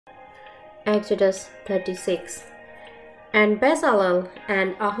Exodus 36. And Bezalel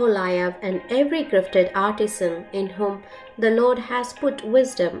and Aholiab and every gifted artisan in whom the Lord has put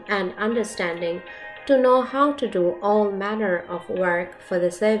wisdom and understanding to know how to do all manner of work for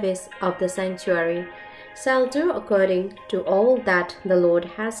the service of the sanctuary, shall do according to all that the Lord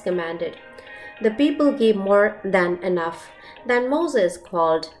has commanded. The people gave more than enough. Then Moses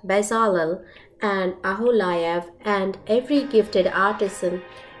called Bezalel and Aholiab and every gifted artisan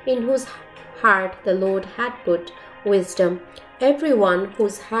in whose heart the Lord had put wisdom, everyone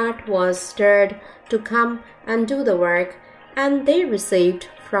whose heart was stirred to come and do the work, and they received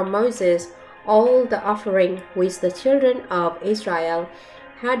from Moses all the offering which the children of Israel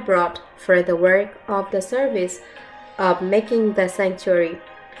had brought for the work of the service of making the sanctuary.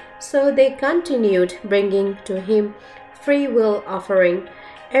 So they continued bringing to him freewill offering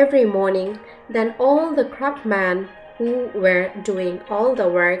every morning. Then all the craftsmen who were doing all the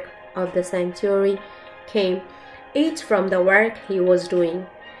work of the sanctuary came, each from the work he was doing.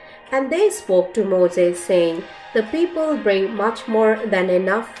 And they spoke to Moses, saying, The people bring much more than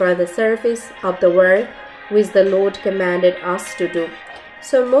enough for the service of the work which the Lord commanded us to do.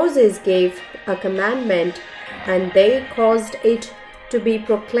 So Moses gave a commandment, and they caused it to be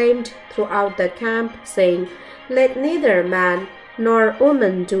proclaimed throughout the camp, saying, Let neither man nor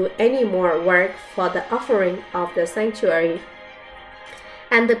woman do any more work for the offering of the sanctuary.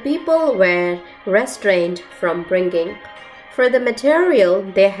 And the people were restrained from bringing, for the material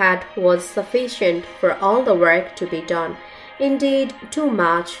they had was sufficient for all the work to be done, indeed too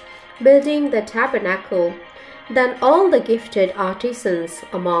much, building the tabernacle. Then all the gifted artisans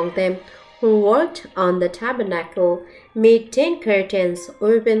among them who worked on the tabernacle made 10 curtains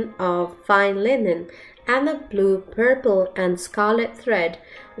woven of fine linen, and of blue, purple, and scarlet thread,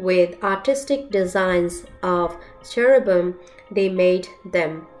 with artistic designs of cherubim they made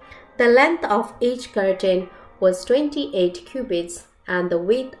them. The length of each curtain was 28 cubits, and the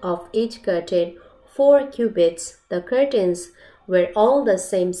width of each curtain 4 cubits. The curtains were all the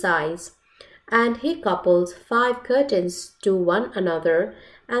same size. And he coupled 5 curtains to one another,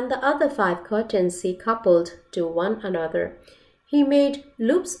 and the other 5 curtains he coupled to one another. He made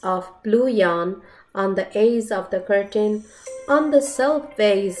loops of blue yarn on the edge of the curtain, on the self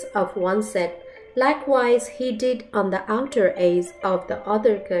base of one set. Likewise he did on the outer edge of the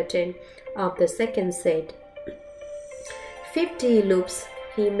other curtain of the second set. 50 loops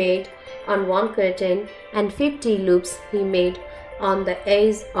he made on one curtain, and 50 loops he made on the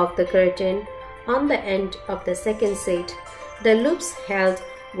edge of the curtain on the end of the second set. The loops held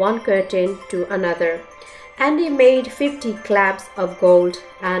one curtain to another. And he made 50 claps of gold,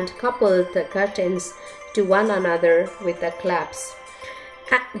 and coupled the curtains to one another with the claps,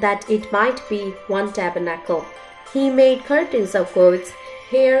 that it might be one tabernacle. He made curtains of goat's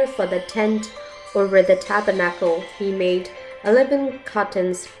hair for the tent over the tabernacle. He made 11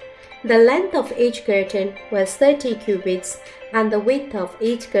 curtains. The length of each curtain was 30 cubits, and the width of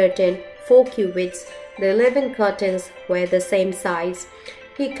each curtain 4 cubits. The 11 curtains were the same size.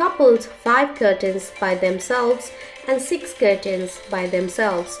 He coupled 5 curtains by themselves and 6 curtains by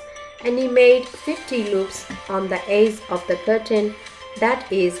themselves. And he made 50 loops on the edge of the curtain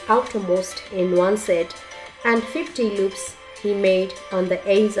that is outermost in one set, and 50 loops he made on the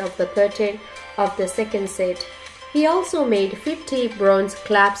edge of the curtain of the second set. He also made 50 bronze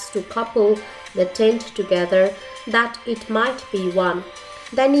claps to couple the tent together, that it might be one.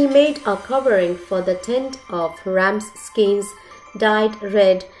 Then he made a covering for the tent of ram's skins dyed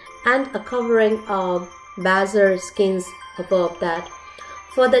red, and a covering of bazar skins above that.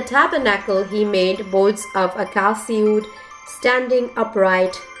 For the tabernacle he made boards of acacia wood standing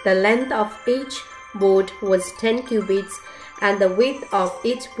upright. The length of each board was 10 cubits, and the width of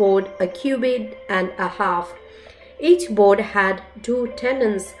each board a cubit and a half. Each board had 2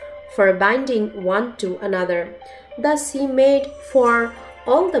 tenons for binding one to another. Thus he made for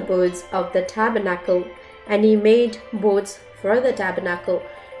all the boards of the tabernacle. And he made boards for the tabernacle,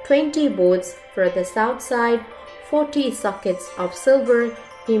 20 boards for the south side, 40 sockets of silver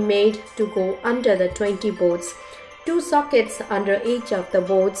he made to go under the 20 boards, 2 sockets under each of the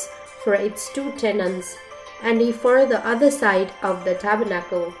boards for its 2 tenons. And he for the other side of the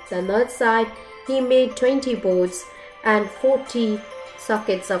tabernacle, the north side, he made 20 boards and 40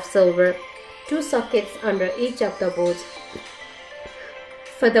 sockets of silver, 2 sockets under each of the boards.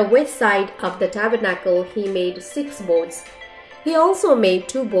 For the west side of the tabernacle he made 6 boards. He also made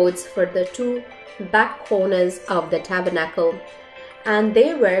 2 boards for the 2 back corners of the tabernacle, and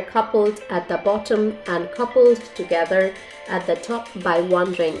they were coupled at the bottom and coupled together at the top by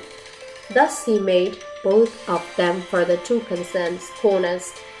one ring. Thus he made both of them for the 2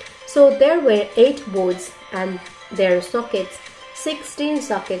 corners. So there were 8 boards and their sockets, 16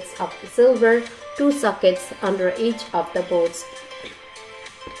 sockets of silver, 2 sockets under each of the boards.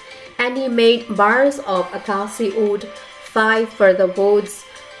 And he made bars of acacia wood, 5 for the boards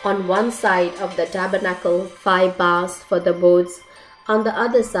on one side of the tabernacle, 5 bars for the boards on the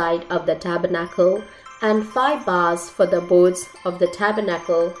other side of the tabernacle, and 5 bars for the boards of the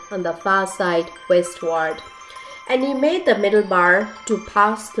tabernacle on the far side westward. And he made the middle bar to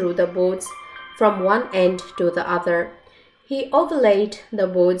pass through the boards from one end to the other. He overlaid the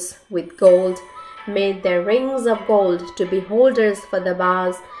boards with gold, made their rings of gold to be holders for the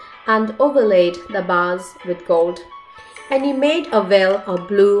bars, and overlaid the bars with gold. And he made a veil of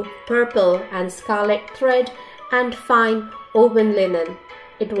blue, purple, and scarlet thread and fine woven linen.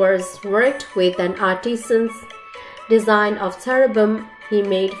 It was worked with an artisan's design of cherubim. He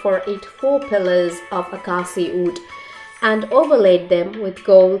made for it 4 pillars of acacia wood and overlaid them with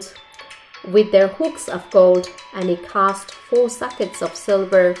gold, with their hooks of gold, and he cast 4 sockets of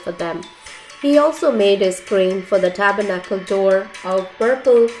silver for them. He also made a screen for the tabernacle door of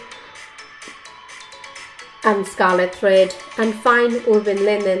purple and scarlet thread and fine woven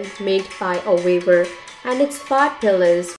linen made by a weaver, and its 5 pillars